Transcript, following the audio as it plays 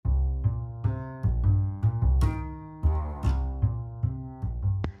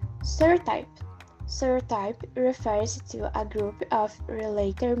Serotype. Serotype refers to a group of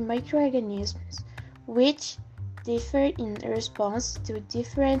related microorganisms which differ in response to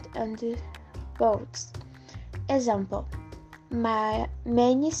different antibodies. Example: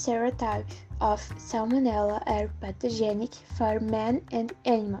 many serotypes of Salmonella are pathogenic for man and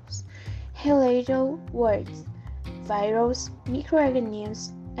animals. Related words: virals,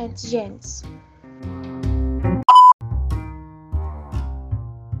 microorganisms, antigens.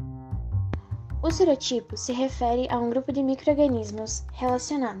 O serotipo se refere a um grupo de micro-organismos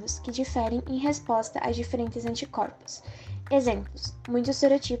relacionados que diferem em resposta a diferentes anticorpos. Exemplos: muitos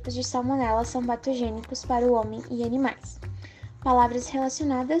serotipos de salmonela são patogênicos para o homem e animais. Palavras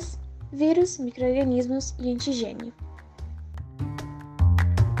relacionadas: vírus, micro-organismos e antigênio.